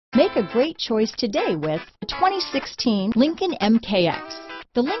Make a great choice today with the 2016 Lincoln MKX.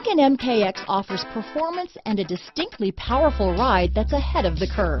 The Lincoln MKX offers performance and a distinctly powerful ride that's ahead of the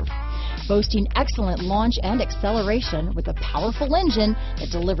curve. Boasting excellent launch and acceleration with a powerful engine that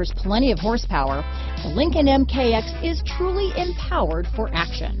delivers plenty of horsepower, the Lincoln MKX is truly empowered for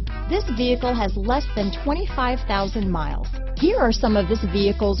action. This vehicle has less than 25,000 miles. Here are some of this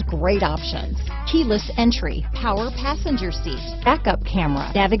vehicle's great options: keyless entry, power passenger seat, backup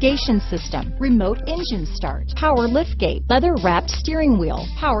camera, navigation system, remote engine start, power liftgate, leather-wrapped steering wheel,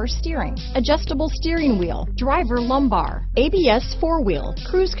 power steering, adjustable steering wheel, driver lumbar, ABS four-wheel,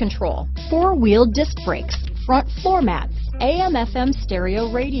 cruise control, four-wheel disc brakes, front floor mats, AM/FM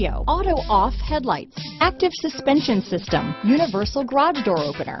stereo radio, auto-off headlights, active suspension system, universal garage door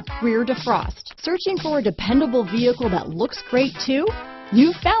opener, rear defrost. Searching for a dependable vehicle that looks great too?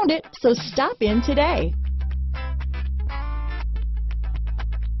 You found it, so stop in today.